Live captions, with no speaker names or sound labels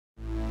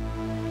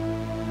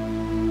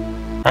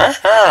Well,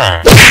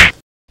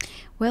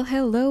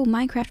 hello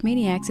Minecraft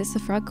Maniacs, it's the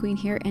Frog Queen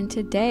here, and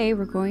today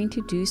we're going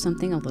to do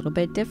something a little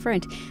bit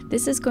different.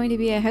 This is going to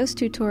be a house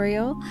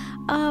tutorial,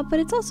 but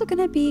it's also going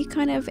to be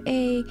kind of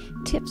a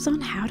tips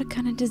on how to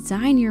kind of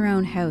design your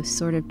own house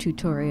sort of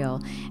tutorial.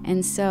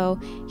 And so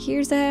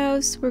here's the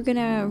house we're going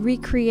to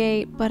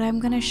recreate, but I'm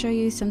going to show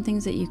you some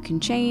things that you can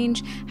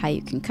change, how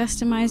you can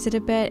customize it a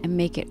bit and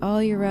make it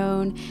all your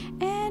own,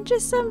 and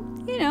just some,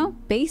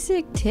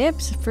 basic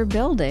tips for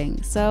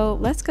building. So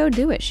let's go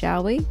do it,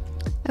 shall we?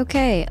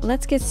 Okay,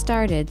 let's get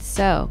started.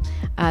 So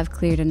I've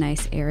cleared a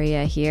nice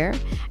area here,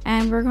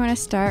 and we're going to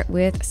start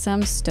with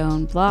some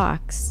stone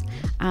blocks.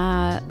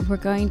 We're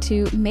going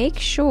to make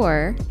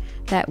sure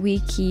that we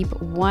keep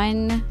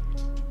one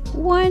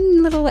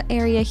little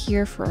area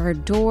here for our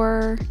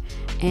door,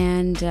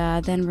 and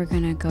then we're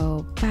going to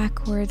go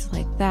backwards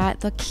like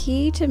that. The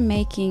key to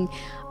making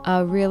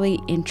a really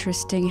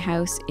interesting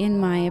house, in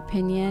my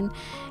opinion,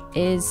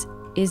 is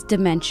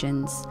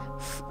dimensions.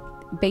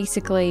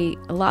 Basically,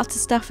 lots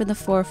of stuff in the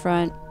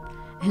forefront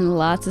and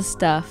lots of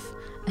stuff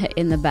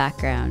in the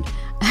background.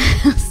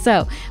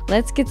 So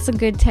let's get some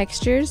good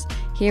textures.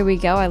 Here we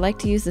go. I like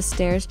to use the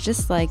stairs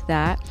just like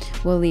that.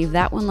 We'll leave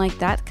that one like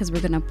that because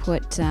we're gonna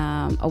put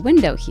a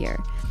window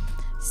here.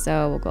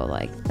 So we'll go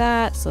like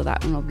that, so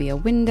that one will be a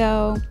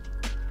window,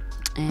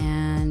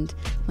 and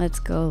let's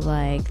go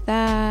like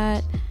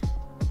that,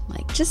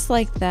 just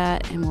like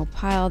that, and we'll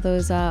pile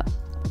those up.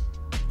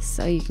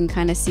 So you can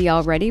kind of see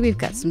already we've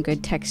got some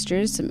good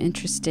textures, some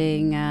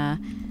interesting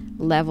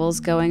levels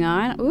going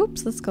on.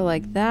 Oops, let's go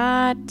like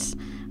that.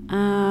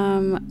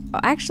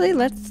 Actually,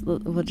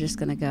 we're just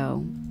gonna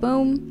go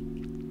boom.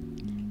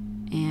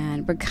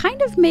 And we're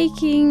kind of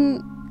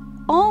making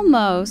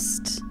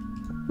almost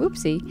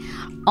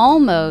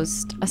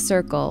a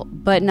circle,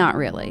 but not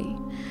really.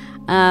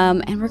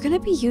 And we're gonna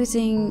be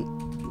using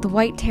the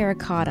white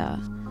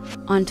terracotta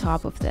on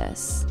top of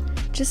this,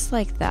 just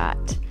like that.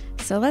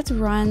 So let's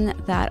run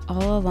that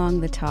all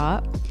along the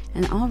top,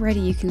 and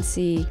already you can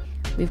see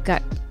we've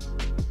got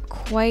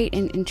quite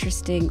an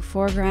interesting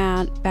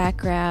foreground,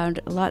 background,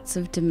 lots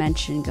of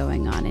dimension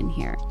going on in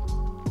here.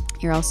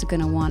 You're also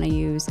going to want to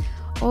use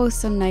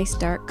some nice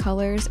dark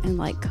colors and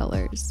light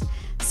colors.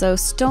 So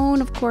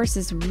stone, of course,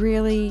 is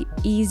really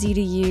easy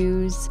to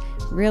use,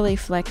 really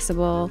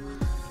flexible,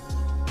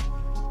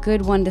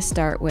 good one to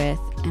start with,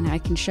 and I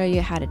can show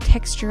you how to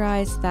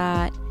texturize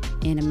that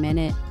in a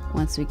minute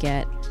once we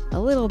get a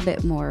little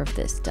bit more of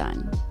this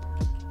done.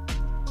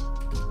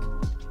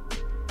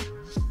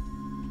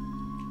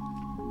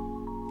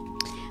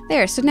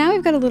 There, so now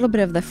we've got a little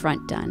bit of the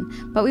front done,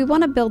 but we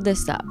want to build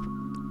this up.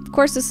 Of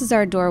course, this is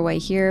our doorway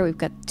here. We've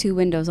got 2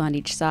 windows on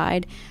each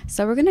side.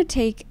 So we're going to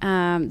take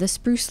the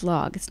spruce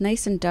log. It's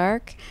nice and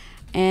dark,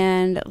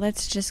 and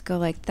let's just go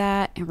like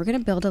that, and we're going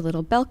to build a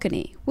little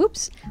balcony.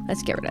 Whoops,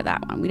 let's get rid of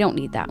that one. We don't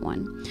need that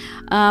one.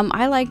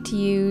 I like to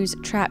use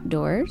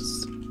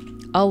trapdoors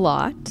a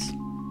lot.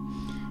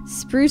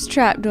 Spruce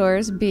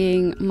trapdoors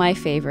being my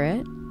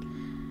favorite.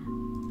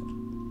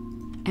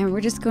 And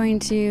we're just going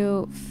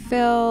to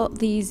fill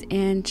these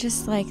in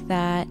just like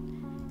that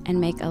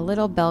and make a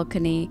little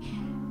balcony.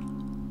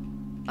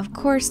 Of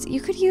course,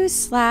 you could use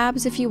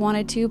slabs if you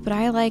wanted to, but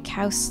I like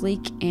how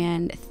sleek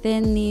and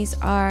thin these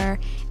are,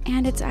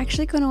 and it's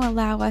actually going to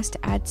allow us to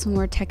add some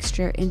more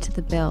texture into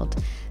the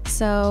build.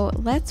 So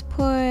let's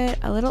put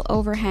a little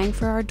overhang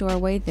for our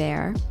doorway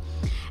there,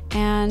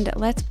 and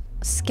let's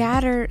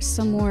scatter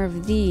some more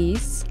of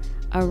these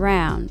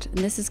around, and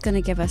this is going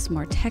to give us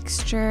more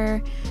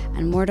texture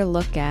and more to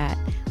look at.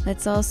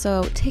 Let's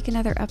also take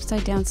another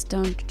upside down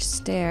stone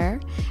stair,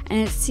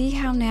 and see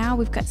how now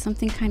we've got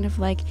something kind of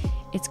like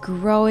it's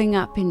growing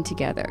up in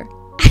together.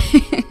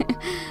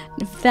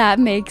 If that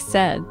makes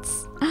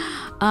sense.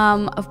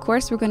 Of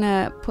course, we're going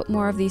to put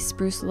more of these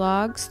spruce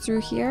logs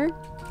through here,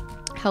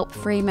 help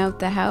frame out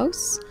the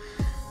house,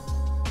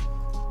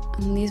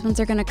 and these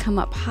ones are going to come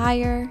up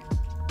higher.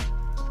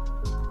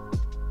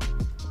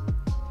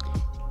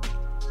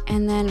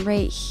 And then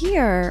right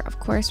here, of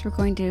course, we're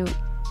going to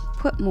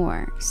put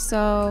more.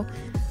 So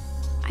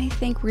I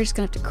think we're just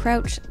gonna have to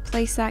crouch,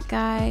 place that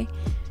guy,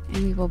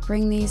 and we will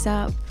bring these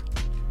up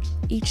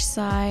each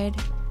side.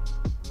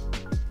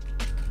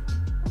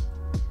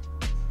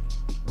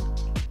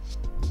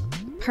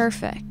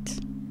 Perfect.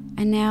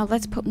 And now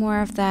let's put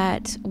more of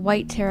that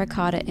white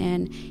terracotta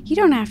in. You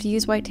don't have to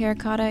use white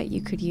terracotta.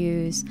 You could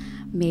use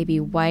maybe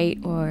white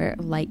or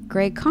light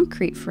gray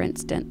concrete, for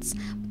instance.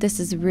 This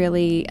is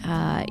really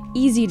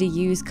easy to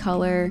use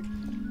color.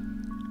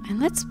 And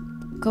let's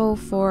go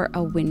for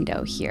a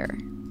window here.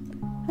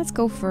 Let's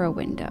go for a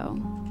window.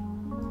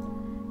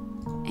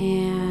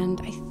 And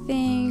I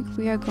think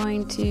we are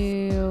going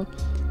to,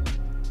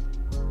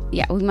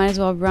 yeah, we might as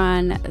well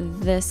run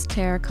this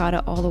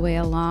terracotta all the way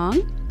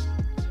along.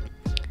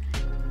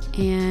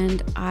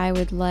 And I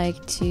would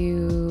like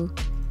to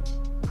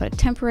put a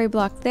temporary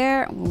block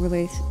there. We'll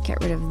really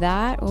get rid of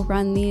that. We'll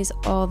run these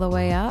all the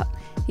way up.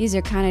 These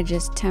are kind of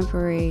just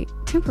temporary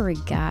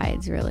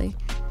guides, really.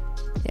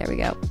 There we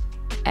go.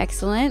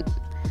 Excellent.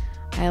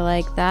 I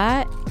like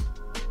that.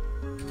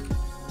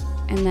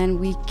 and then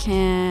we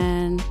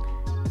can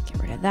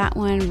get rid of that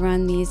one,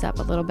 run these up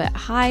a little bit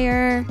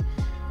higher,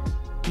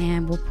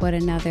 and we'll put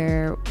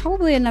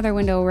probably another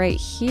window right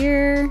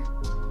here.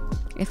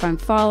 If I'm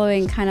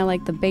following kind of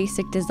like the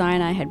basic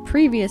design I had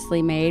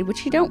previously made,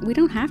 which we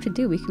don't have to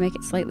do, we can make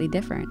it slightly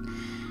different.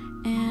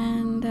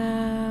 And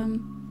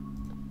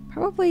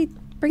probably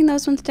bring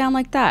those ones down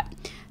like that.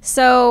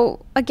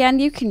 So again,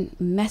 you can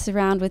mess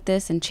around with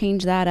this and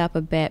change that up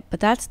a bit, but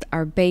that's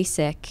our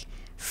basic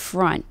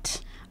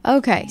front.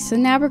 Okay, so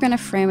now we're gonna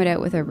frame it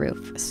out with a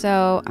roof.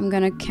 So I'm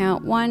gonna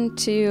count 1,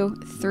 2,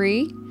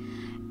 3,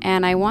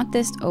 and I want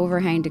this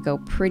overhang to go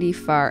pretty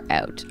far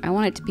out. I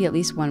want it to be at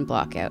least 1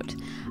 block out.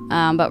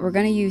 But we're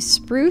gonna use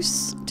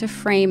spruce to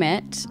frame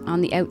it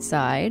on the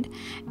outside,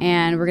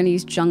 and we're gonna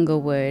use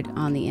jungle wood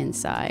on the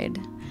inside.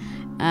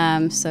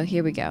 So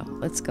here we go.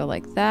 Let's go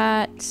like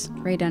that,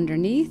 right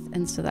underneath,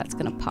 and so that's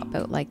gonna pop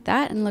out like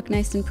that and look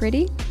nice and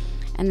pretty.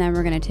 And then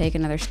we're gonna take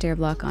another stair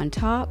block on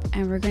top,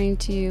 and we're going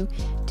to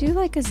do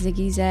like a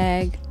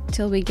ziggy-zag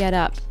till we get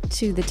up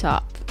to the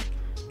top.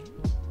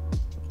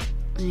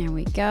 There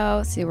we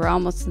go. See, we're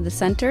almost to the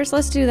center, so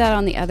let's do that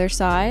on the other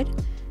side.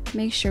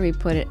 Make sure we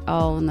put it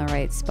all in the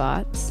right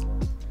spots.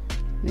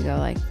 We go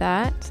like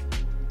that.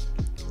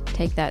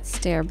 Take that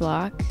stair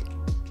block,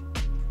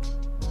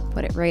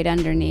 put it right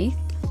underneath.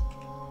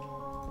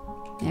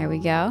 There we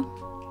go.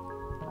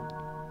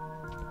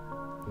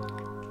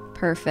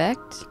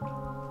 Perfect.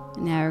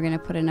 And now we're gonna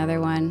put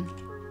another one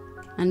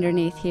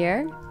underneath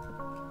here.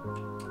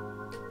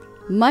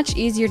 Much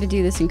easier to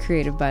do this in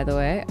creative, by the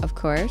way, of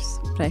course,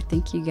 but I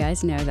think you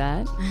guys know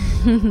that.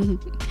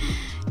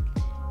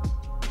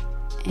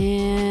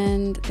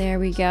 And there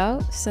we go.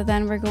 So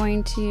then we're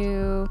going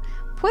to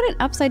put an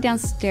upside down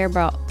stair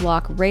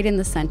block right in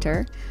the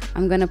center.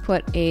 I'm gonna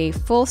put a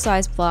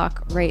full-size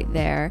block right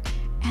there,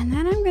 and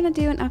then I'm gonna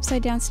do an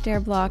upside down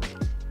stair block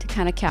to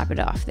kind of cap it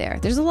off there.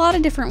 There's a lot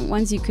of different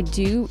ones you could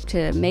do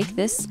to make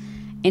this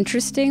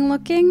interesting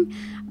looking,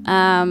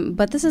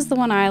 but this is the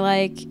one I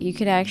like. You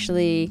could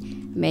actually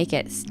make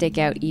it stick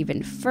out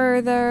even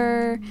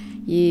further.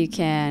 You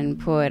can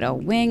put a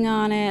wing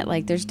on it.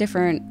 Like, there's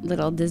different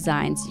little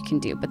designs you can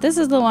do, but this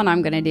is the one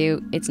I'm gonna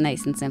do. It's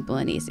nice and simple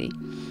and easy.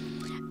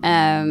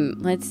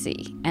 Let's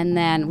see, and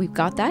then we've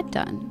got that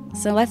done.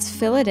 So let's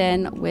fill it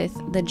in with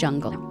the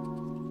jungle.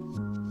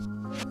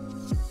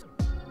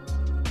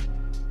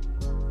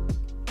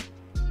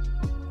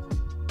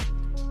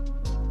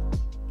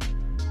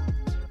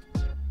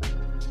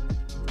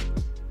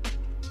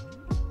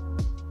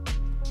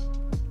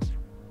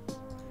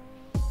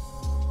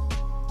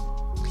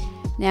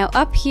 Now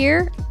up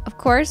here, of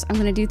course, I'm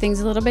gonna do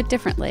things a little bit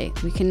differently.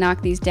 We can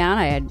knock these down.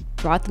 I had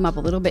brought them up a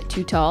little bit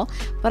too tall,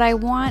 but I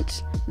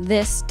want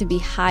this to be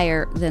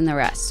higher than the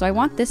rest. So I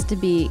want this to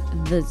be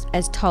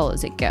as tall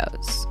as it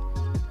goes.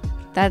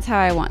 That's how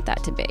I want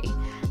that to be.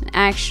 And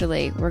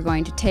actually, we're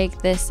going to take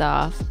this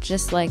off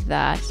just like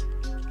that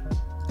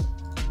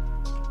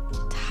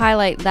to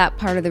highlight that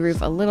part of the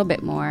roof a little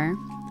bit more.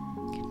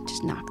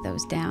 Just knock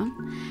those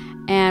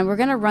down. And we're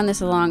gonna run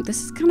this along.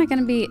 This is kind of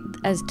gonna be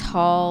as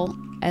tall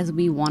as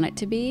we want it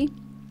to be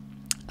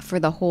for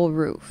the whole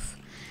roof.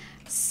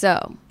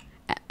 So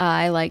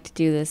I like to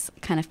do this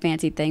kind of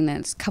fancy thing.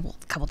 There's a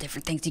couple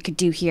different things you could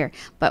do here,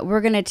 but we're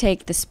gonna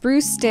take the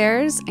spruce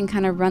stairs and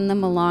kind of run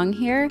them along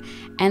here,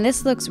 and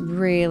this looks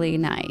really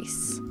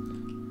nice.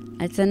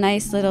 It's a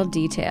nice little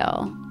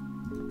detail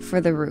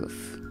for the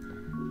roof.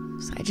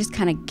 So I just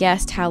kind of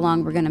guessed how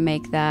long we're gonna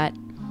make that,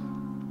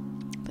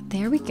 but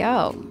there we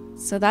go.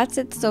 So that's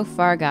it so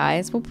far,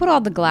 guys. We'll put all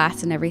the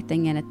glass and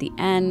everything in at the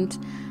end.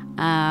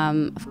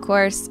 Of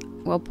course,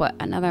 we'll put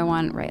another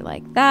one right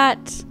like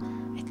that.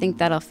 I think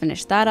that'll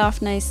finish that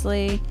off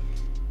nicely.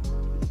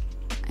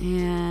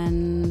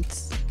 And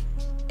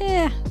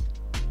yeah,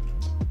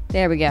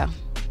 there we go.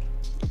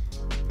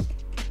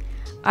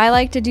 I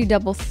like to do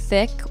double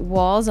thick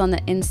walls on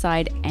the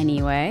inside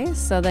anyway,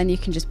 so then you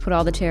can just put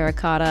all the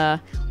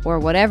terracotta or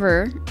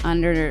whatever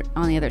on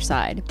the other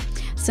side.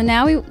 So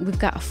now we've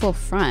got a full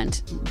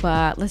front,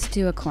 but let's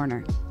do a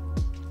corner.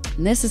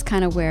 And this is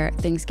kind of where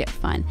things get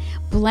fun.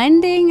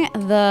 Blending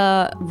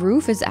the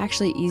roof is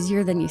actually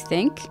easier than you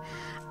think.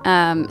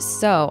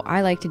 So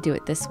I like to do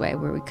it this way,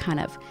 where we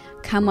kind of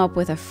come up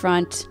with a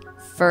front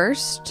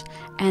first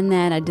and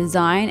then a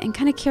design and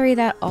kind of carry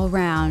that all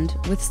around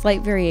with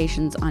slight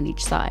variations on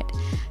each side.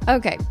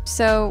 Okay,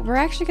 so we're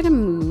actually gonna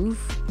move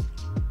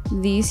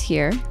these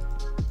here.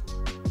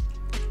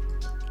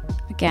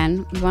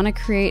 Again, we wanna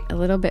create a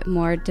little bit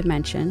more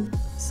dimension.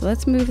 So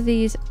let's move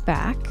these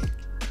back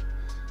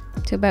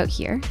to about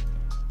here.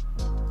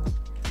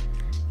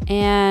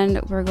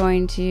 And we're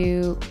going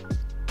to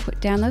put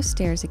down those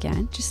stairs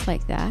again, just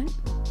like that.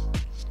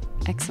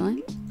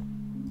 Excellent.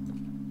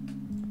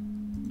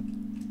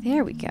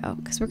 There we go,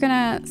 because we're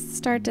gonna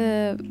start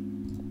to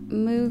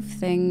move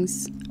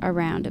things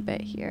around a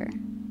bit here.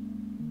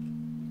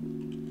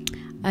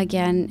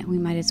 Again, we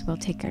might as well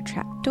take our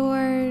trap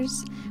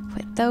doors,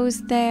 put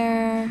those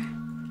there.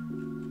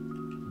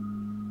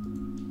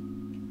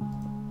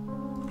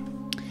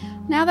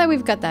 Now that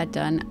we've got that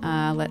done,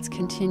 let's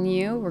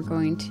continue. We're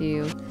going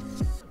to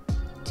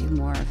do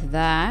more of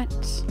that.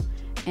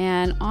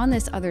 And on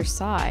this other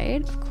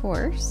side, of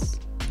course,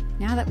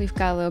 now that we've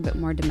got a little bit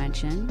more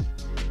dimension,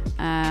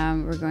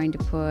 we're going to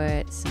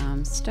put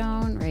some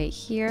stone right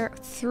here.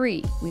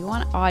 3. We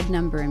want an odd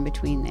number in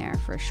between there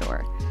for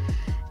sure.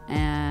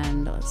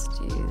 And let's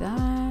do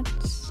that.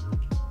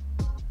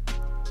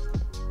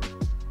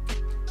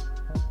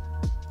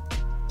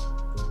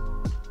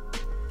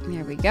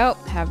 There we go.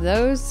 Have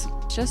those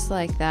just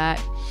like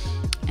that.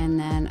 And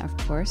then, of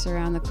course,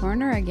 around the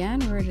corner again,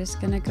 we're just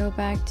going to go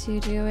back to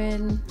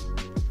doing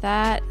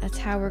that. That's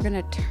how we're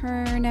going to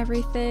turn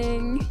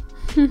everything.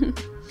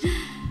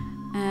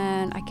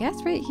 And I guess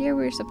right here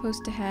we're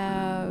supposed to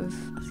have,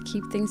 let's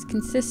keep things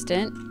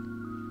consistent.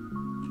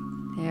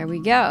 There we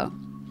go.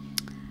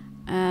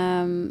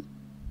 And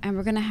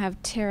we're going to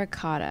have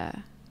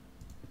terracotta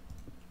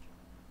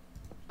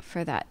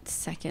for that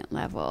second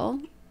level.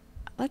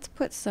 Let's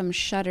put some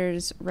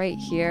shutters right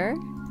here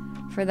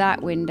for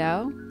that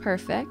window.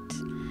 Perfect.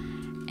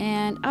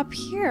 And up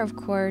here, of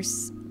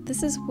course,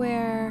 this is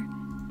where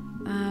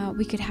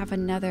we could have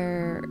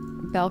another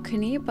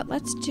balcony, but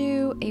let's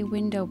do a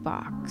window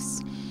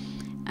box.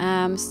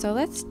 So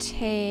let's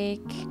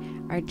take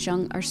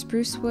our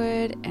spruce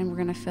wood and we're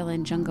gonna fill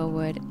in jungle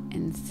wood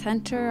in the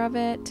center of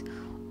it.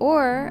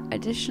 Or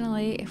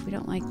additionally, if we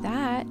don't like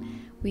that,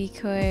 we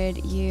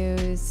could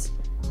use,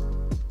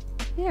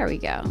 there we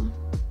go,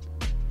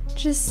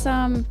 just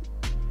some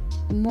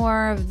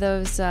more of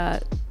those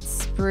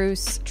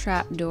spruce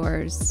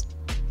trapdoors.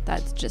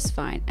 That's just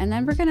fine. And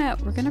then we're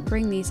gonna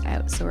bring these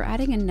out. So we're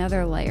adding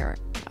another layer,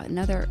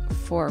 another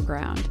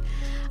foreground.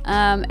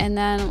 And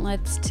then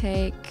let's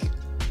take,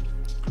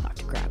 I'll have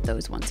to grab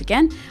those once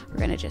again. We're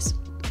gonna just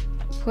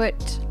put,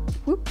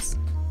 whoops,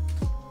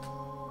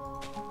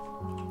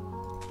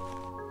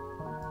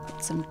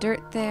 put some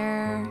dirt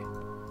there,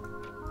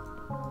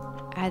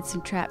 add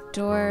some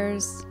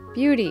trapdoors,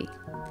 beauty.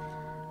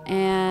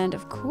 And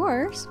of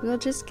course, we'll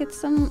just get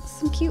some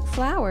cute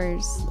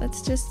flowers.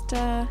 Let's just,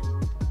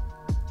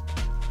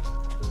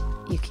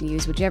 you can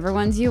use whichever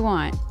ones you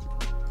want.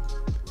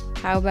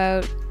 How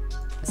about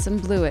some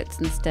bluets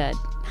instead?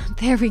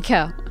 There we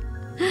go.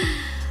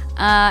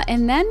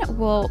 And then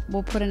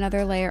we'll put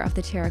another layer of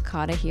the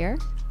terracotta here.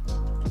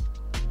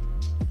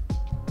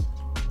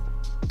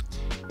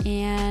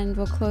 And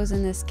we'll close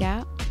in this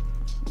gap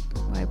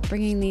by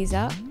bringing these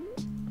up.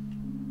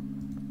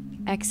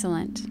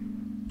 Excellent.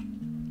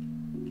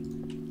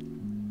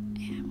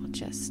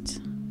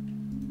 Just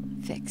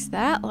fix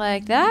that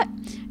like that.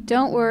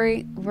 Don't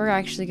worry, we're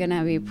actually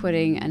gonna be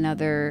putting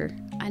another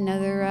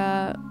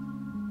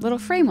little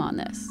frame on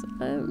this,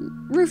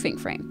 roofing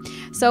frame.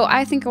 So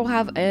I think we'll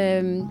have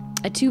a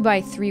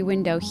 2x3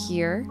 window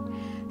here.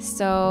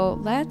 So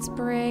let's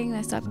bring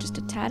this up just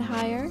a tad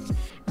higher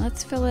and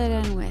let's fill it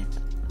in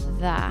with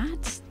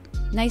that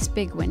nice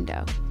big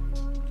window.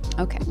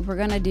 Okay, we're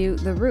gonna do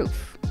the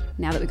roof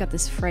now that we've got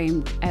this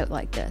framed out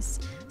like this.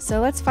 So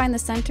let's find the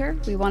center.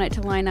 We want it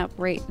to line up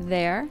right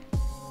there.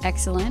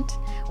 Excellent.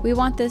 We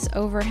want this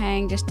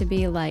overhang just to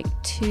be like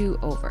 2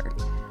 over.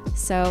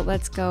 So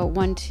let's go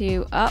 1,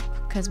 2 up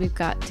because we've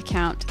got to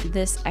count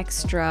this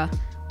extra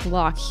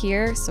block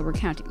here. So we're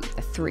counting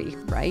the 3,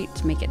 right?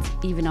 To make it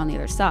even on the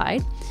other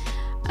side.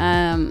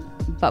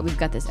 But we've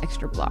got this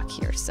extra block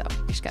here. So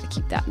you just got to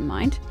keep that in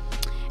mind.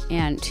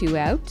 And 2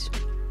 out.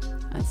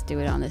 Let's do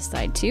it on this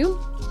side too.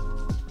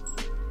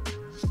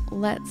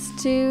 Let's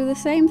do the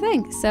same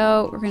thing.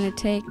 So we're going to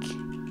take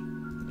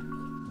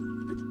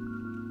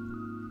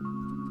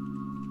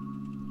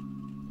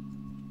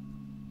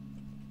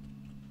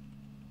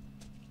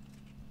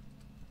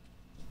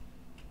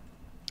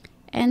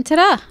and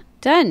ta-da,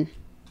 done.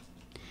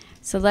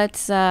 So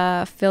let's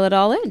fill it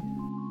all in.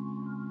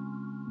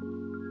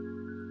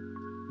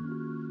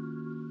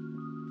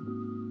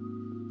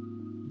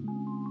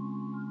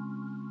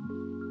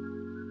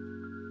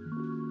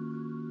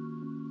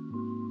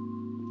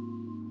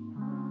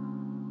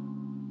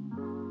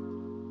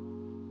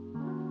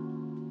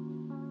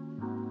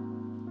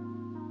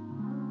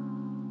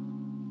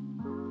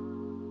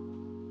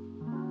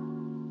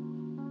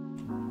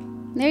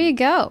 There you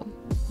go.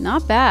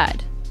 Not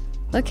bad.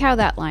 Look how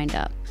that lined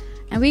up.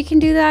 And we can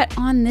do that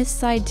on this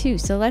side too.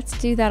 So let's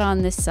do that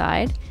on this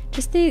side.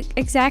 Just the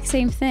exact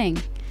same thing.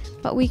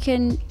 But we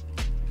can,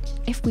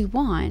 if we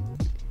want,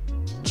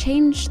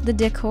 change the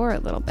decor a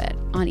little bit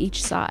on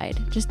each side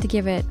just to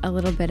give it a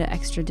little bit of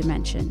extra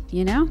dimension,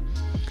 you know?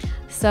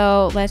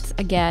 So let's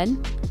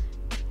again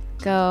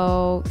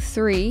go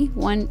 3,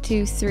 1,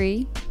 2,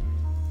 3.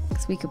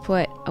 Because we could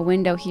put a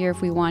window here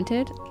if we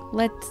wanted.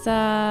 Let's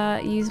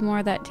use more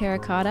of that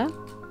terracotta.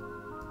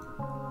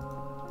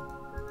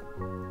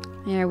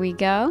 There we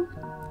go.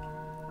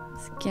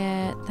 Let's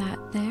get that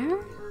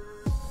there.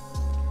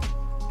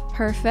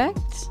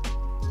 Perfect.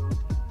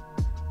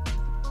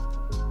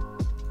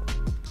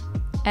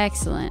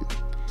 Excellent.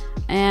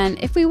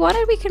 And if we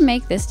wanted, we could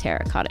make this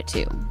terracotta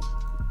too.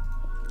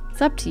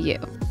 It's up to you.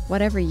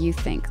 Whatever you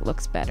think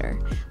looks better.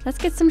 Let's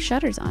get some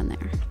shutters on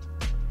there.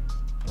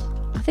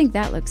 I think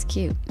that looks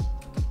cute.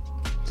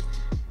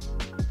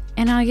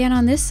 And again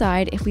on this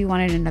side, if we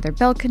wanted another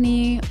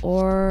balcony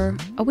or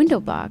a window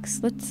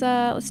box, let's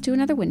do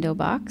another window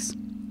box.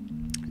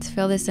 Let's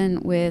fill this in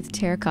with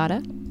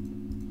terracotta.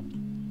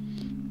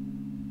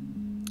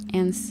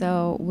 And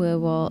so we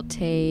will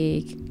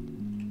take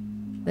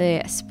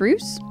the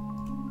spruce,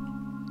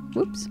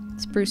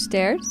 spruce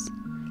stairs,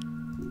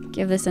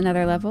 give this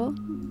another level,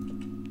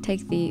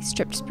 take the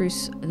stripped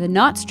spruce, the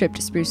not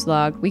stripped spruce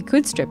log, we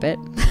could strip it.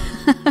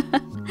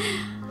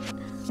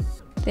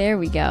 There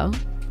we go.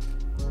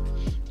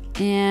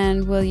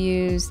 And we'll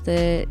use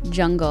the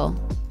jungle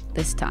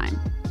this time.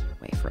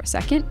 Wait for a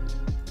second.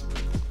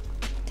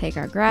 Take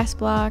our grass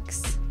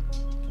blocks.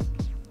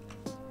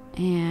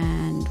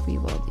 And we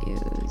will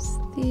use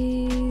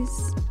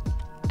these.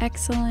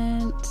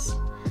 Excellent.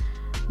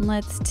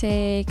 Let's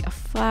take a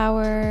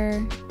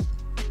flower.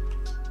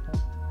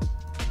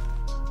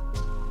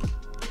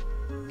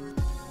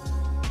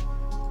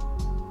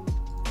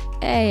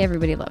 Hey,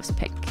 everybody loves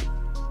pink.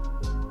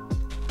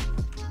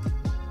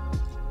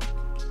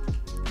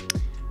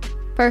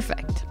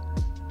 Perfect.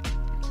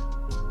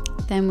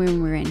 Then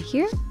when we're in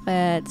here,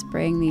 let's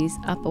bring these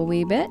up a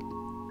wee bit.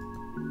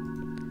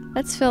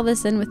 Let's fill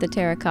this in with the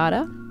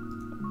terracotta.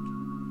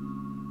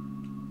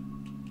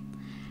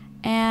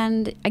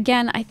 And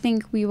again, I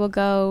think we will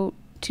go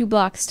 2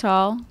 blocks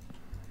tall.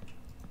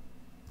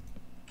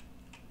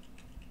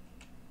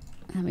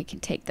 And we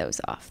can take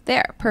those off.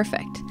 There,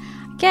 perfect.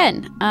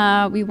 Again,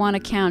 we want to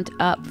count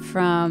up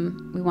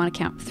from, we want to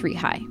count 3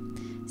 high.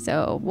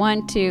 So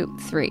 1, 2,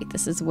 3.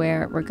 This is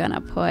where we're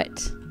gonna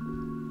put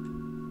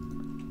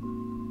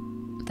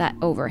that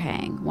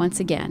overhang once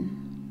again.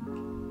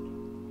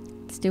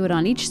 Let's do it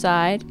on each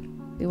side.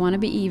 We want to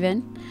be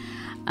even.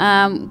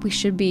 We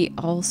should be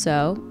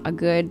also, a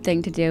good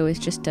thing to do is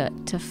just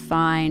to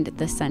find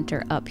the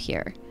center up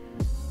here.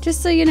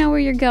 Just so you know where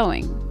you're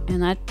going.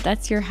 And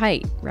that's your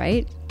height,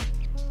 right?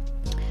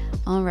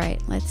 All right,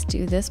 let's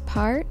do this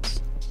part.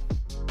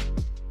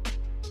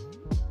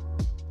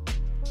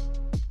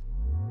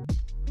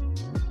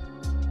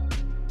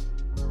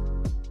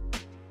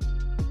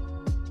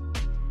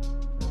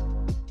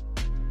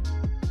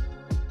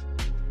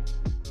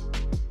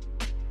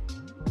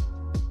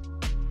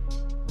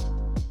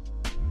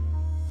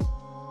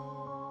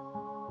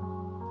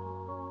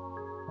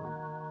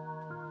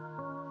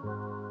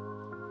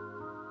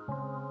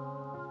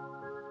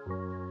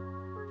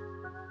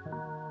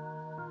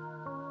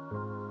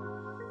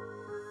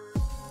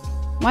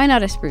 Why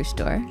not a spruce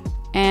door?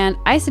 And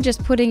I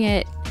suggest putting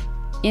it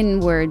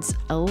inwards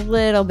a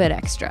little bit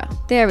extra.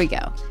 There we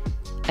go.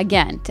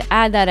 Again, to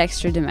add that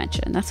extra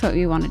dimension. That's what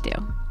we want to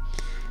do.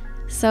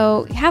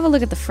 So have a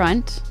look at the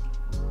front.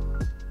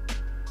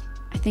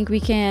 I think we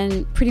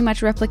can pretty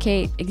much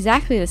replicate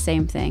exactly the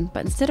same thing,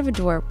 but instead of a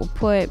door, we'll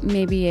put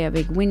maybe a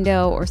big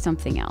window or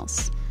something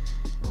else.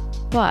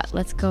 But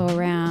let's go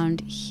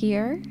around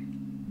here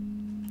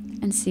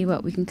and see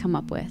what we can come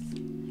up with.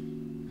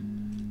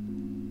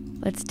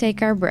 Let's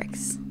take our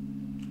bricks.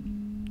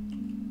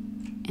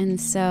 And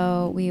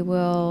so we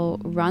will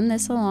run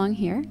this along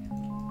here.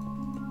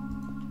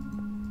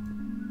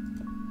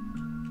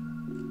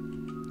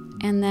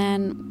 And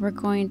then we're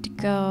going to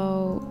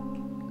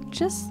go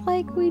just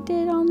like we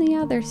did on the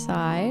other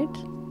side.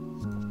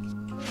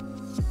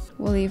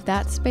 We'll leave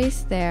that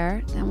space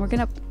there. Then we're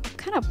gonna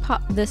kind of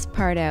pop this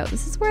part out.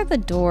 This is where the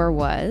door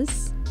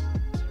was.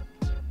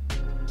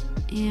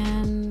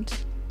 And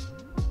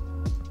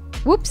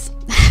whoops.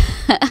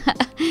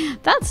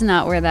 That's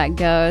not where that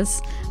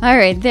goes. All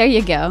right, there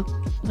you go.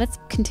 Let's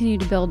continue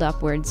to build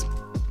upwards.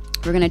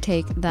 We're gonna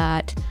take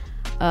that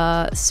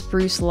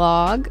spruce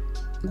log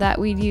that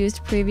we'd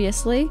used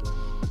previously,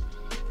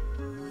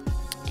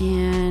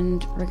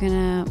 and we're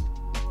gonna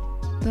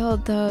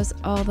build those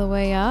all the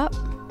way up.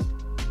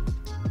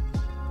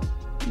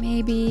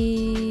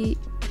 Maybe,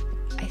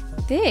 I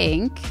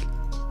think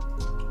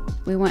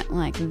we went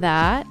like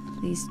that.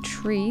 These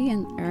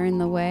trees are in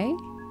the way.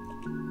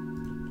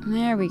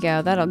 There we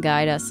go. That'll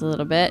guide us a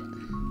little bit.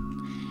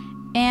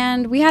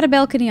 And we had a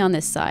balcony on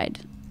this side.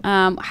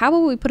 How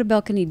about we put a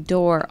balcony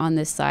door on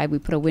this side? We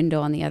put a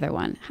window on the other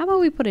one. How about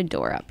we put a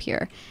door up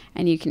here?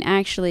 And you can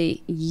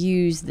actually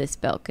use this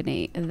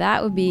balcony.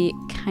 That would be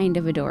kind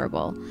of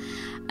adorable.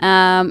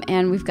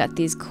 And we've got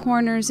these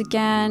corners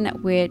again,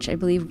 which I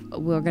believe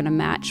we're going to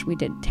match. We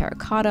did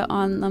terracotta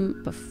on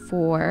them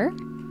before.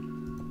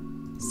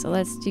 So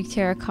let's do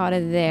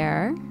terracotta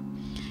there.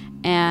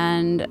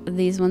 And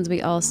these ones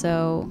we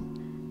also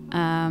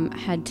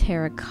had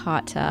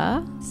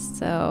terracotta.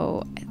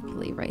 So I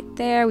believe right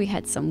there we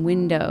had some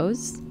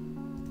windows.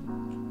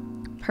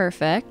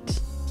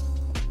 Perfect.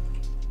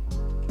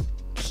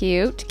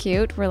 Cute,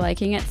 cute. We're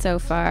liking it so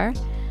far.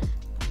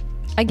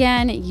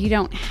 Again, you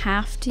don't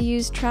have to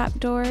use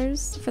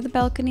trapdoors for the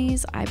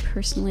balconies. I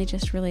personally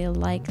just really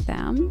like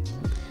them.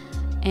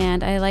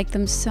 And I like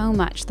them so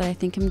much that I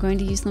think I'm going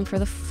to use them for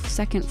the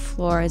second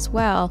floor as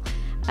well,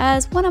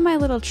 as one of my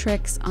little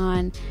tricks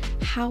on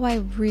how I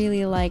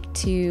really like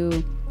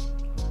to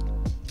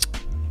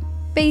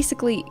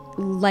basically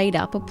light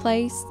up a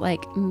place,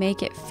 like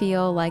make it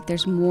feel like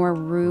there's more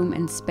room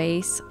and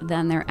space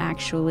than there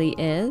actually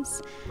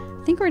is.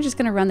 I think we're just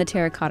gonna run the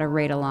terracotta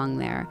right along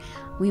there.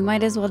 We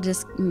might as well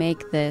just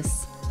make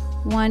this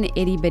one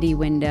itty bitty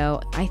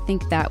window. I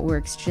think that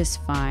works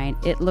just fine.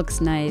 It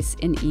looks nice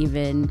and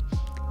even.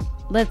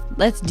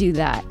 Let's do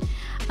that.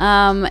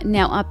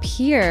 Now up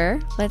here,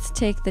 let's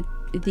take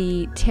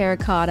the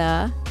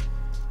terracotta.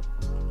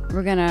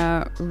 We're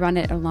gonna run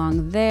it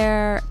along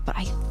there, but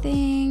I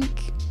think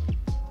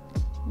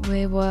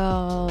we've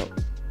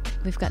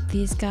got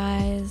these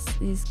guys.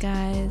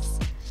 I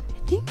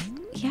think,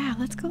 yeah,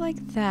 let's go like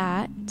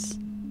that.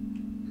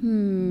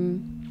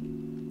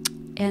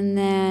 And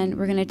then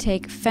we're gonna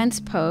take fence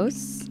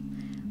posts.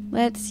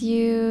 Let's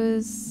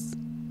use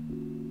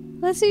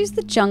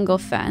the jungle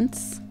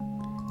fence.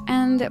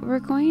 And we're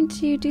going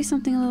to do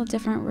something a little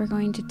different. We're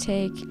going to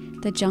take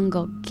the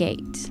jungle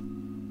gate.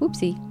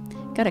 Oopsie.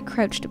 Gotta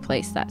crouch to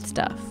place that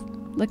stuff.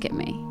 Look at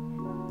me.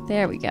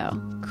 There we go.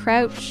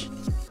 Crouch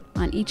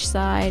on each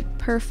side.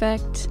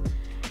 Perfect.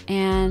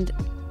 And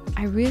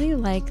I really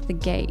like the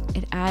gate.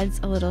 It adds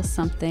a little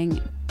something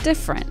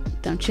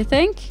different, don't you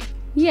think?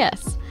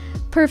 Yes.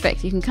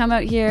 Perfect. You can come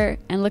out here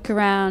and look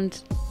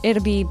around.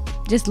 It'll be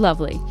just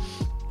lovely.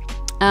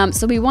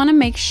 So we want to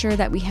make sure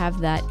that we have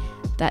that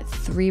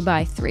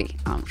 3x3.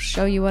 I'll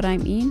show you what I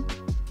mean.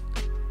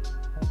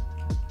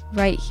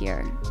 Right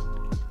here.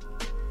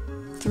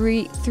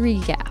 Three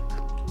gap.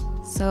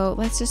 So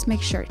let's just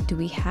make sure. Do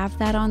we have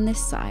that on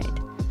this side?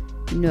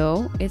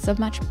 No, it's a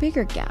much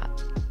bigger gap.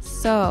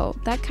 So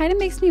that kind of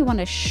makes me want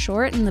to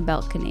shorten the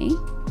balcony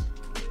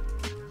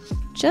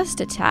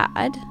just a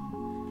tad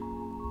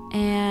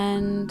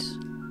and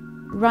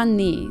run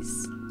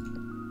these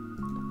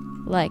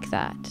like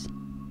that.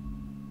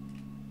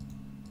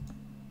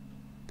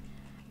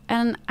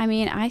 And I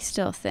mean, I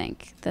still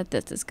think that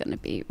this is going to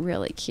be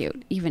really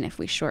cute, even if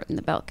we shorten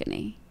the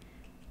balcony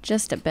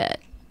just a bit.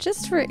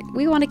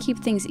 We want to keep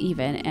things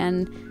even,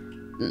 and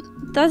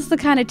that's the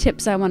kind of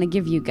tips I want to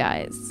give you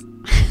guys.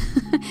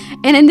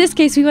 And in this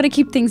case, we want to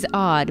keep things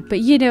odd, but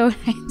you know what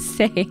I'm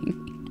saying.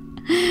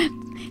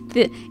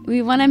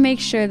 We want to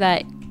make sure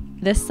that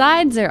the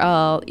sides are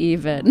all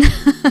even.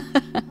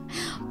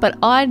 But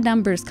odd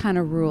numbers kind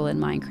of rule in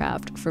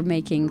Minecraft for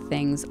making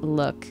things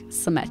look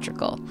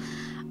symmetrical.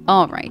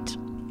 All right.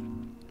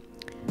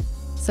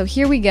 So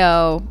here we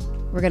go.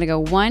 We're going to go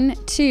 1,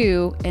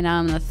 2, and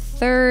on the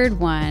third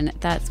one,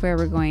 that's where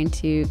we're going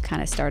to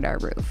kind of start our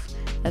roof.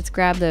 Let's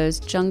grab those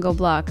jungle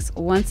blocks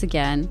once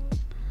again.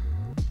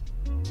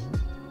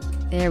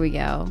 There we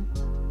go.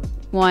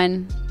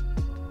 1,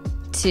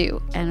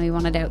 2, and we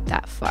want it out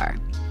that far.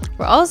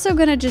 We're also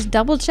going to just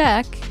double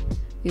check.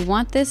 We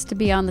want this to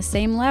be on the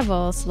same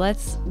level, so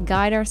let's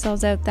guide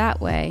ourselves out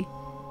that way.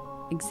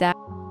 Exactly.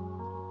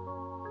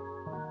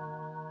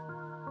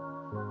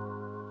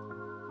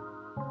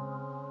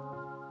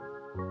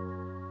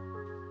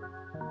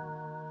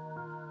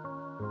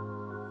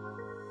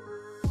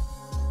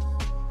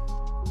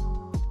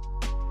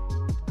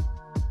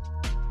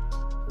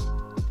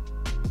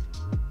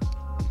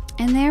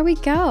 And there we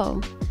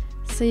go.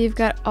 So you've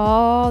got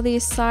all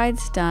these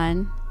sides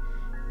done,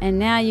 and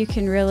now you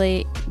can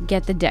really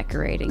get the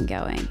decorating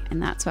going,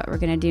 and that's what we're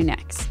gonna do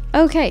next.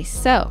 Okay,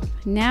 so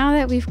now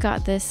that we've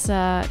got this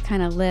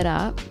kind of lit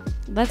up,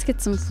 let's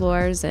get some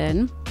floors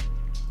in.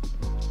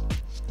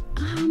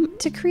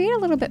 To create a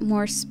little bit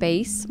more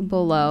space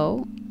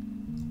below,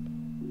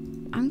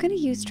 I'm gonna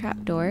use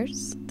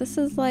trapdoors. This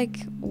is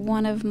like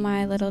one of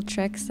my little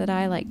tricks that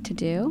I like to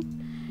do.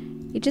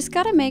 You just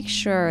gotta make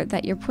sure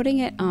that you're putting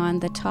it on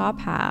the top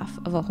half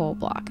of a whole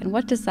block. And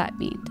what does that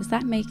mean? Does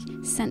that make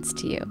sense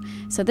to you?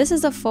 So this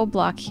is a full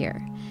block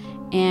here.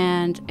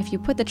 And if you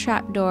put the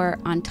trapdoor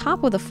on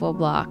top of the full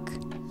block,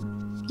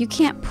 you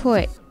can't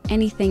put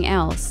anything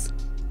else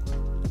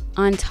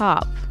on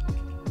top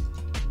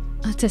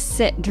to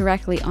sit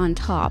directly on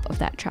top of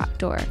that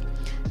trapdoor.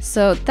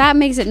 So that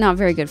makes it not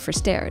very good for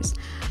stairs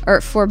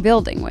or for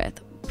building with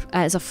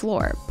as a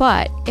floor.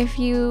 But if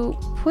you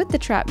put the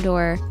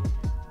trapdoor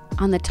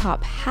on the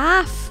top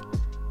half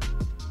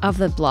of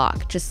the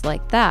block, just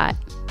like that,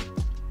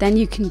 then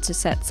you can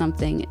just set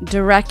something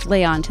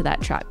directly onto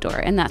that trapdoor,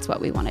 and that's what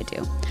we want to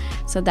do.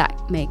 So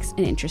that makes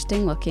an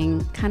interesting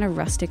looking kind of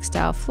rustic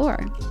style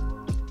floor.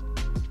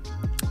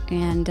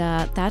 And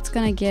that's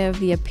going to give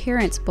the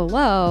appearance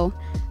below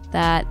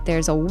that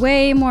there's a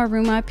way more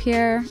room up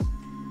here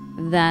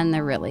than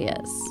there really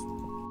is.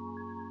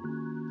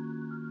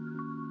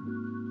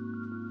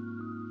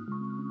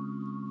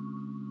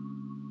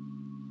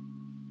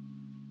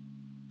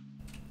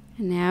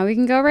 And now we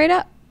can go right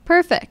up.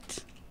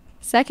 Perfect.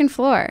 Second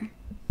floor.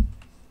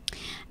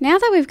 Now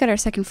that we've got our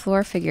second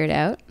floor figured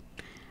out,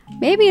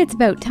 maybe it's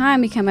about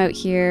time we come out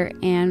here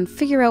and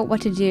figure out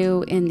what to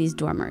do in these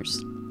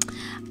dormers.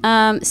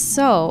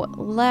 So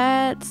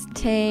let's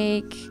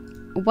take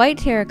white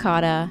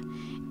terracotta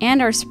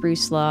and our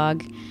spruce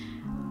log.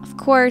 Of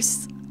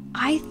course,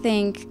 I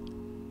think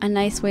a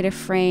nice way to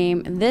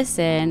frame this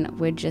in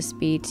would just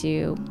be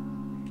to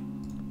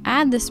add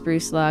add the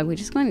spruce log. We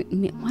just want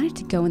it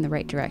to go in the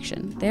right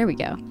direction. There we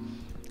go.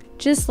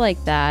 Just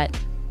like that.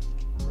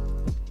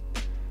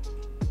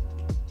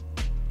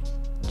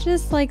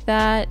 Just like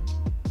that.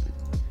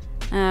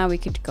 We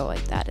could go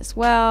like that as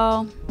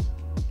well.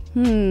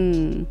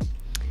 I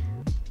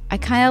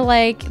kind of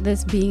like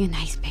this being a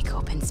nice big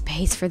open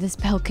space for this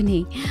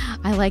balcony.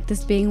 I like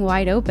this being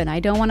wide open. I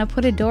don't want to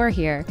put a door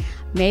here.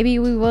 Maybe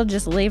we will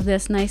just leave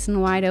this nice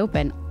and wide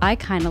open. I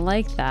kind of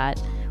like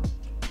that.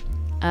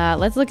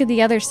 Let's look at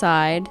the other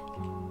side.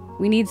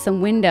 We need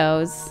some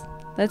windows.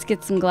 Let's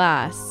get some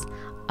glass.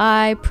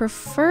 I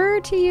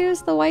prefer to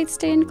use the white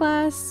stained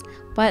glass,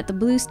 but the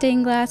blue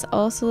stained glass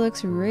also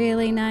looks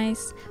really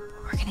nice.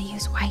 We're gonna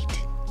use white.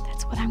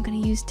 That's what I'm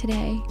gonna use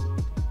today.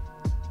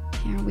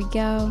 There we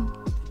go.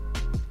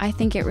 I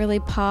think it really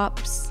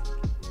pops.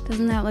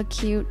 Doesn't that look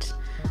cute?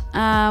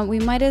 We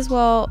might as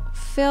well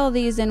fill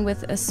these in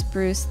with a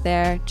spruce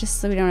there, just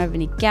so we don't have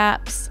any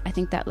gaps. I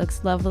think that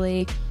looks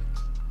lovely.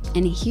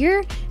 And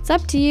here, it's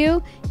up to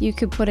you. You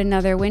could put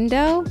another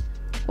window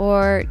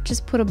or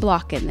just put a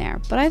block in there.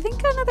 But I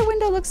think another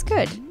window looks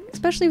good,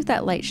 especially with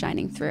that light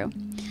shining through.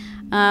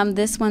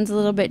 This one's a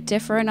little bit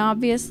different,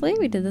 obviously.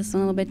 We did this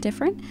one a little bit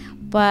different,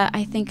 but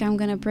I think I'm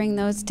gonna bring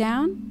those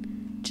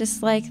down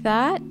just like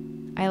that.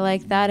 I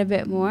like that a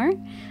bit more.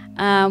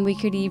 We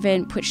could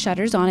even put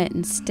shutters on it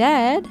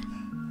instead.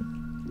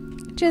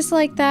 Just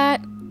like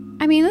that.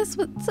 I mean, that's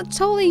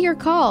totally your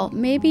call.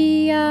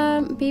 Maybe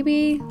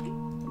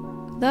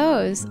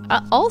those.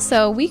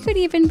 Also, we could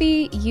even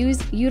be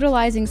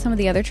utilizing some of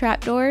the other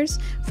trapdoors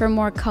for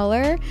more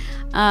color.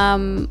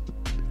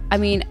 I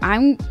mean,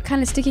 I'm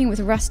kind of sticking with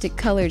rustic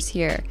colors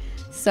here.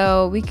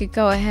 So we could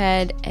go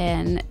ahead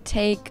and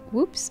take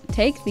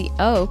the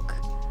oak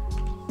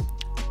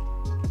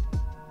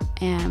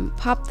and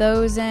pop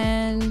those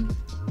in.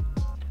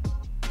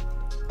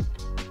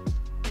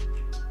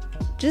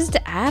 Just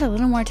to add a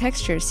little more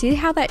texture. See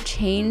how that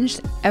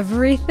changed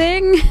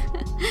everything?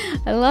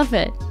 I love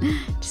it.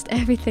 Just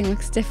everything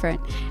looks different.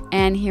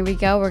 And here we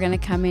go. We're gonna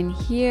come in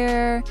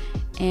here,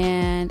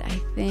 and I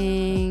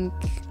think,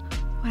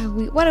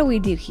 what do we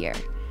do here?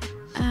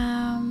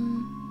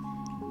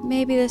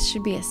 Maybe this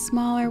should be a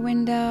smaller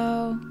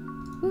window.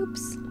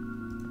 Oops.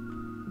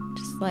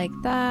 Just like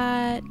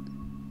that.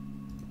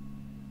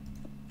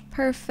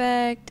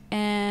 Perfect.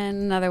 And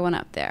another one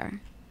up there.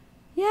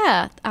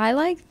 Yeah, I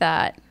like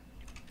that.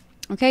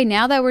 Okay,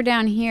 now that we're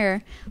down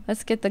here,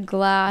 let's get the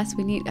glass.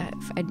 We need,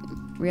 I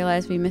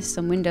realized we missed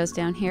some windows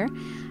down here.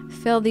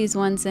 Fill these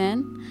ones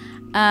in.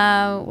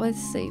 Let's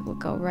see, we'll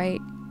go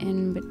right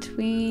in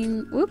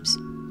between. Oops,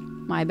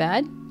 my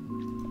bad.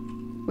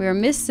 We're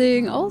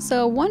missing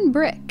also one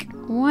brick.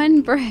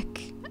 One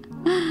brick.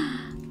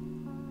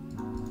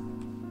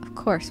 Of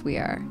course we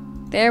are.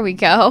 There we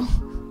go.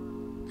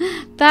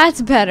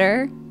 That's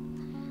better.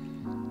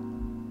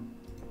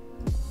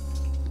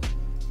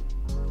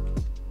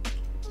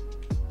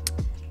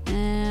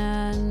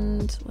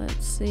 And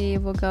let's see,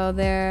 we'll go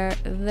there,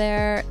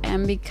 there.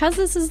 And because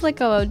this is like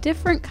a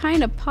different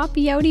kind of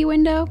poppy outy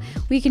window,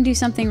 we can do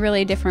something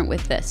really different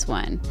with this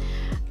one.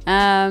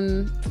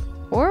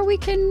 Or we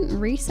can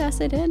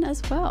recess it in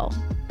as well.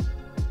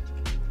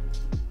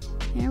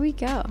 There we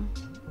go.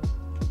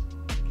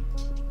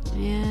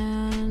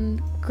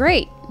 And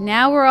great,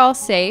 now we're all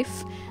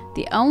safe.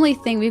 The only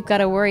thing we've got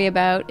to worry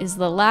about is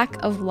the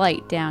lack of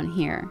light down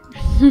here.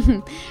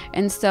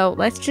 And so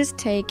let's just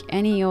take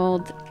any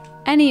old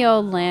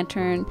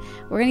lantern.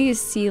 We're gonna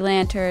use sea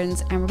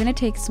lanterns, and we're gonna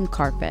take some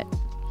carpet.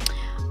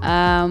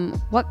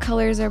 What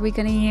colors are we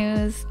gonna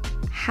use?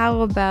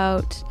 How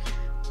about,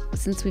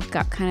 since we've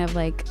got kind of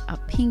like a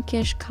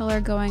pinkish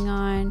color going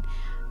on,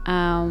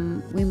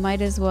 we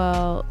might as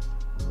well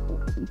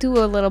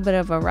do a little bit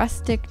of a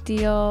rustic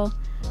deal.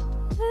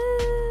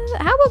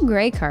 How about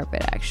gray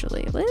carpet,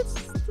 actually?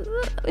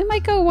 It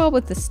might go well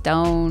with the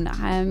stone.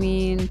 I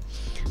mean,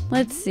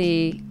 let's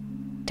see.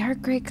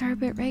 Dark gray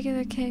carpet,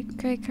 regular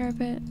gray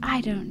carpet.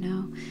 I don't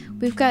know.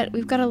 We've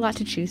got a lot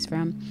to choose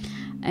from.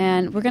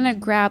 And we're gonna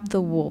grab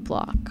the wool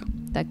block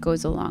that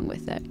goes along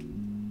with it.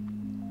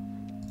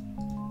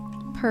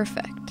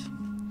 Perfect.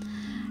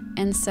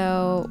 And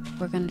so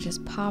we're gonna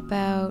just pop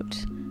out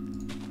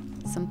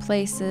some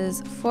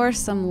places for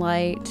some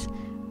light.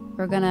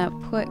 We're gonna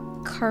put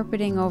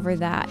carpeting over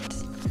that,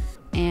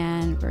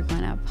 and we're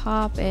gonna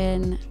pop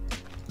in,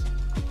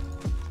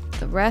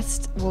 the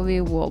rest will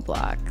be wool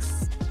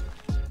blocks.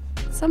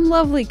 Some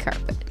lovely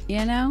carpet,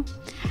 you know?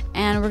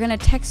 And we're gonna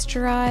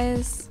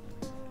texturize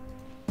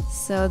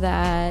so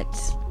that,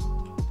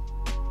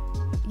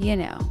 you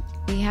know,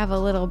 we have a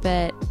little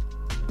bit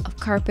of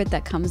carpet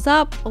that comes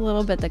up, a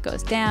little bit that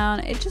goes down.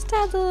 It just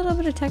adds a little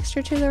bit of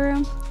texture to the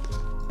room.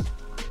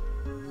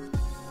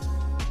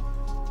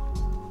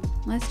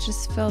 Let's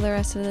just fill the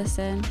rest of this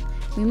in.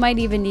 We might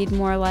even need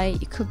more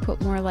light. You could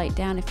put more light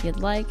down if you'd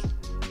like.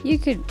 You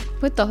could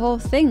put the whole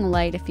thing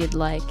light if you'd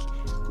like.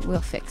 We'll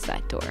fix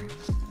that door.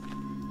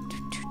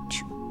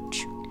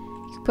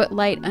 You could put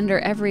light under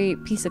every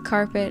piece of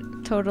carpet,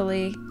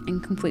 totally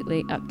and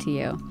completely up to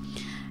you.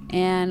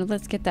 And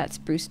let's get that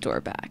spruce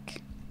door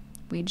back.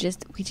 We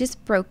just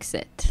broke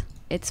it.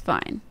 It's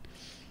fine.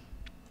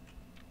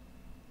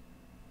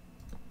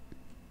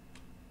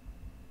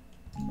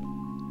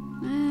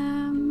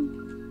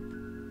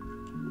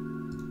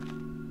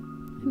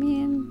 I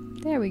mean,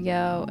 there we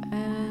go.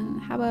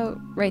 And how about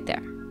right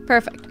there?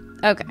 Perfect.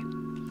 Okay.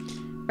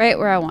 Right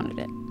where I wanted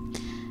it.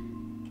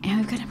 And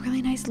we've got a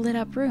really nice lit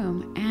up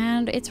room.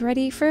 And it's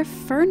ready for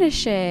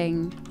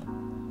furnishing.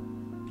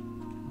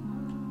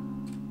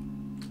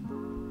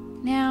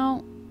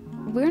 Now,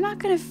 we're not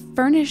going to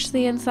furnish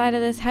the inside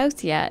of this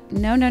house yet.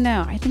 No, no,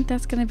 no. I think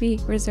that's going to be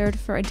reserved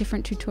for a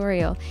different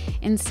tutorial.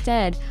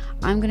 Instead,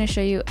 I'm going to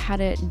show you how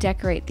to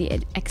decorate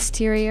the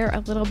exterior a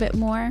little bit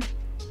more.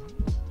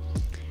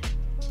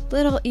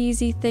 Little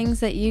easy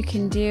things that you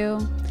can do.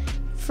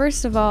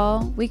 First of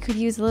all, we could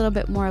use a little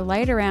bit more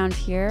light around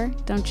here,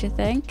 don't you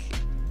think?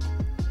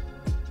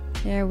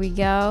 There we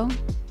go.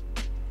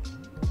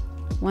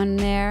 One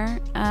there.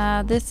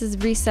 This is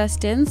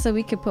recessed in, so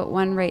we could put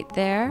one right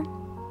there.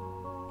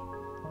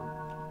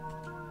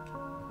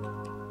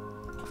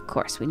 Of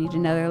course, we need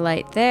another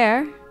light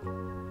there.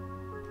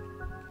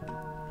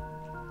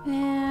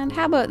 And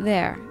how about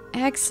there?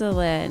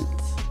 Excellent.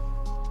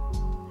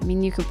 I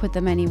mean, you could put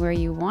them anywhere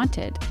you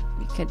wanted.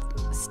 We could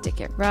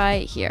stick it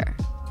right here.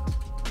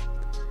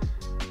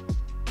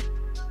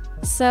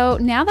 So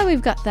now that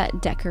we've got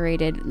that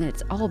decorated and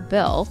it's all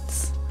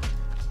built,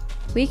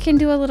 we can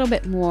do a little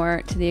bit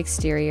more to the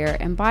exterior.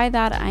 And by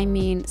that, I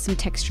mean some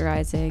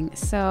texturizing.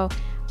 So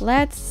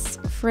let's,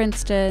 for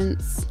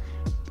instance,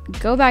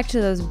 go back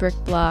to those brick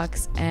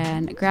blocks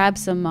and grab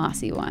some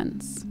mossy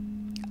ones.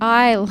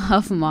 I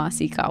love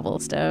mossy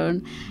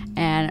cobblestone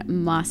and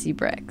mossy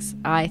bricks.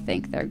 I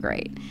think they're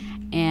great.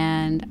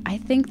 And I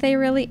think they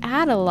really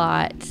add a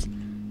lot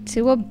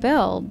to a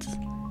build.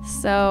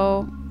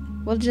 So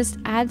we'll just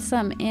add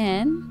some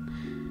in.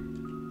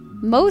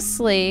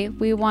 Mostly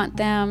we want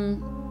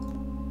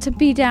them to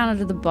be down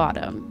to the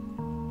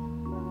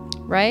bottom,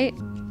 right?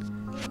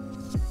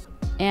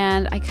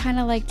 And I kind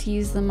of like to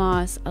use the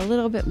moss a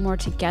little bit more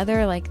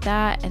together like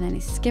that, and then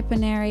you skip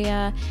an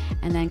area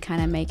and then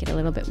kind of make it a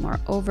little bit more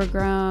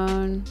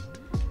overgrown.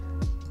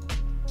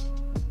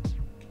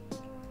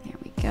 There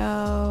we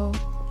go.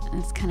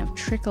 And it's kind of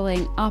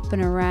trickling up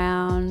and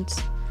around.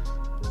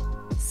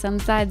 Some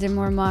sides are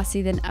more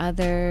mossy than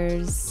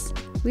others.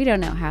 We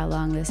don't know how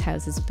long this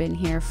house has been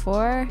here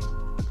for.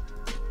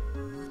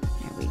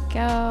 There we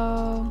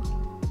go.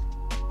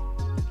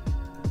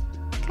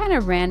 Kind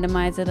of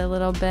randomize it a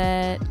little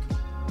bit.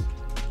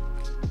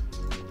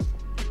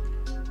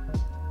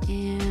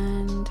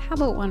 And how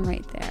about one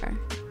right there?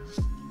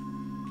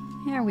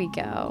 There we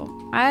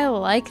go. I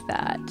like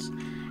that.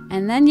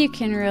 And then you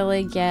can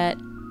really get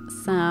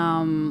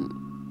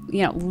some,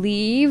 you know,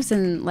 leaves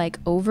and like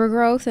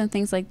overgrowth and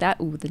things like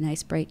that. Ooh, the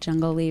nice bright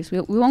jungle leaves. We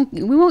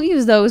won't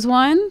use those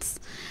ones.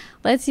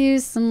 Let's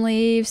use some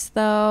leaves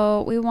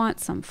though. We want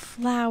some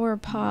flower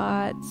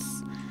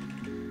pots.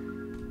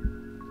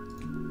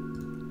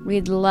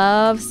 We'd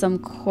love some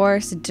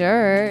coarse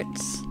dirt.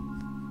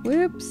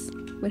 Whoops.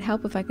 Would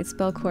help if I could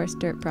spell coarse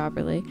dirt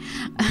properly.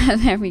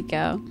 There we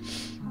go.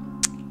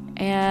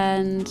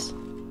 And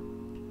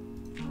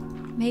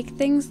make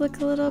things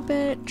look a little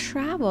bit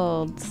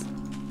traveled.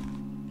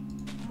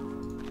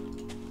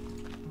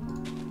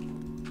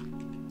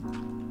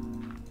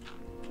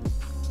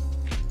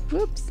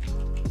 Whoops.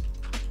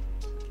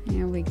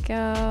 There we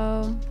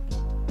go.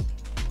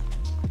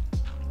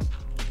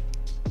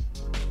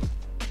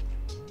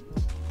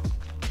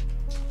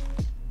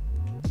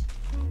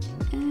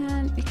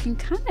 And you can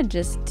kind of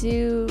just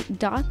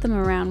dot them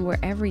around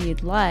wherever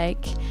you'd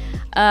like.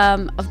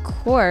 Of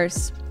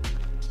course,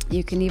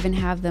 you can even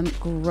have them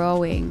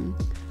growing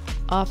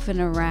up and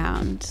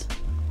around.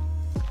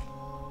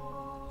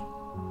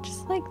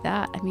 Just like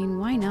that. I mean,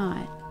 why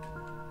not?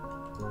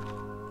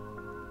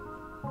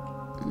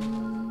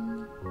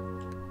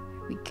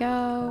 There we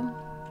go.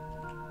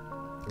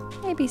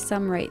 Maybe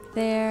some right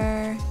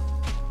there.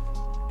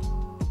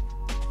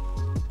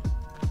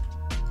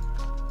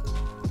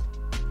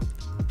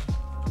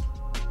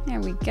 There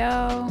we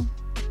go.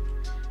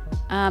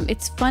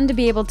 It's fun to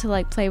be able to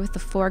like play with the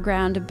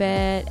foreground a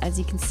bit. As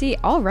you can see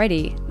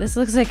already, this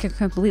looks like a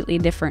completely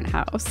different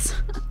house.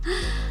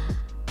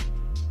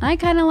 I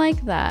kind of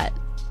like that.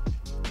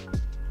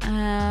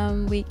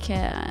 We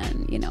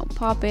can, you know,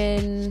 pop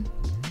in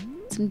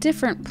some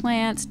different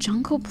plants.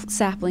 Jungle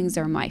saplings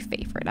are my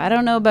favorite. I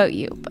don't know about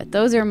you, but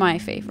those are my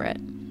favorite.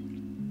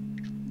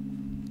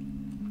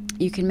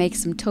 You can make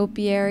some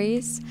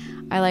topiaries.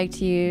 I like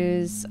to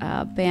use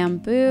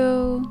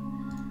bamboo.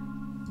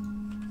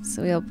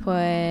 So we'll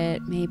put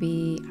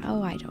maybe,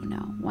 oh, I don't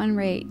know, one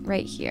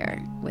right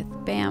here with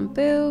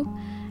bamboo.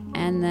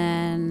 And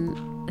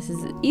then this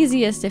is the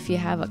easiest if you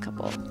have a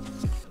couple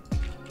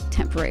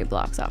temporary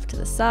blocks off to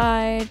the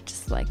side,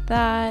 just like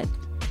that.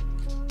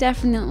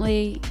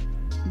 Definitely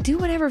do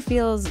whatever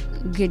feels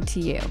good to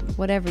you,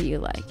 whatever you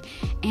like.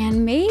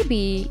 And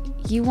maybe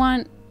you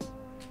want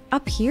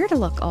up here to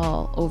look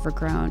all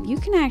overgrown. You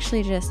can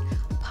actually just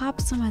pop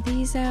some of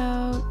these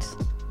out.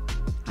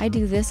 I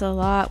do this a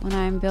lot when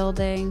I'm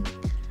building.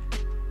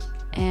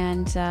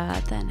 And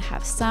then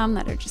have some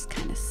that are just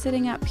kind of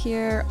sitting up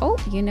here. Oh,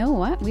 you know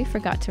what? We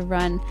forgot to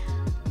run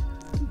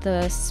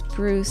the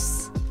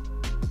spruce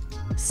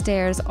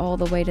stairs all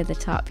the way to the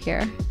top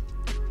here.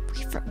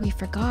 We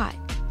forgot.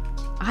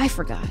 I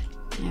forgot.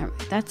 Yeah,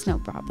 that's no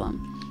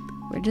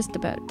problem. We're just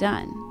about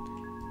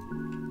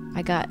done.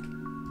 I got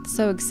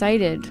so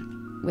excited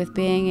with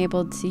being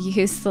able to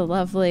use the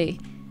lovely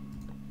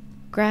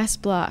grass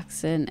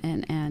blocks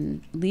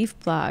and leaf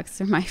blocks.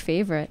 They're my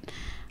favorite.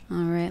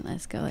 All right,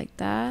 let's go like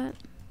that.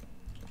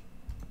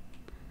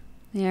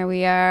 There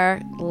we are.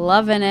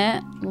 Loving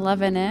it.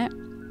 Loving it.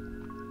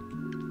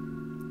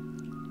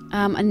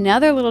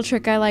 Another little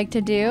trick I like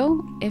to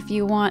do, if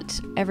you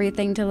want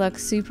everything to look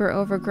super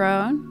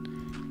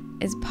overgrown,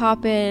 is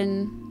pop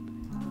in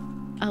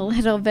a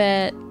little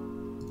bit.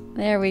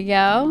 There we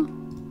go.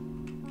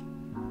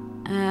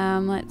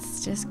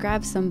 Let's just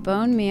grab some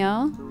bone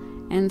meal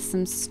and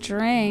some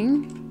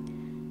string.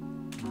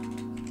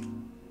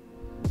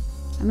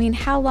 I mean,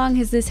 how long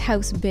has this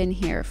house been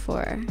here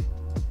for?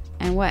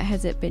 And what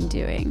has it been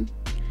doing?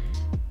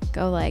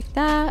 Go like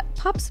that.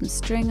 Pop some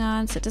string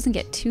on so it doesn't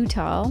get too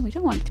tall. We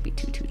don't want it to be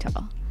too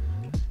tall.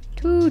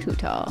 Too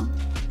tall.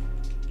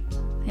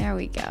 There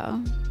we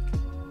go.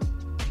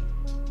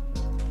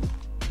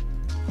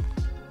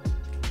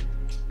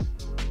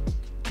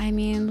 I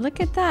mean, look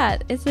at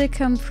that. It's a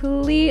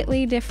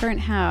completely different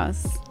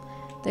house.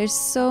 There's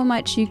so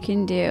much you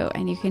can do,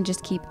 and you can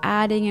just keep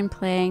adding and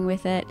playing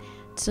with it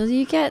till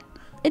you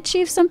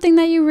achieve something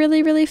that you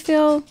really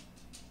feel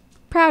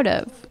proud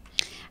of.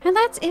 And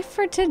that's it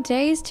for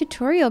today's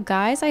tutorial,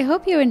 guys. I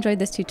hope you enjoyed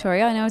this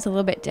tutorial. I know it's a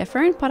little bit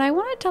different, but I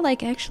wanted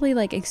to actually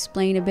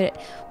explain a bit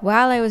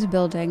while I was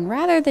building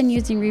rather than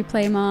using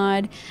replay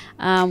mod,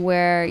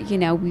 where, you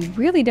know, we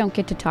really don't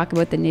get to talk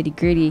about the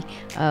nitty-gritty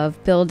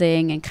of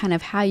building and kind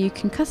of how you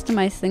can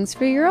customize things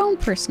for your own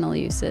personal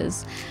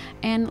uses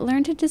and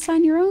learn to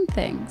design your own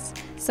things.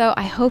 So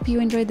I hope you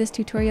enjoyed this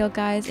tutorial,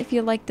 guys. If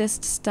you like this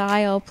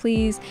style,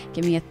 please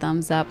give me a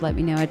thumbs up. Let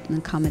me know in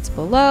the comments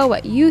below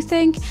what you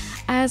think.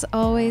 As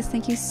always,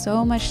 thank you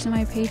so much to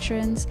my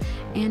patrons.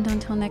 And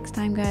until next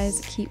time,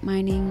 guys, keep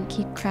mining,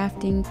 keep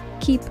crafting,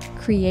 keep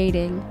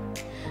creating.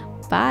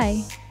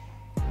 Bye.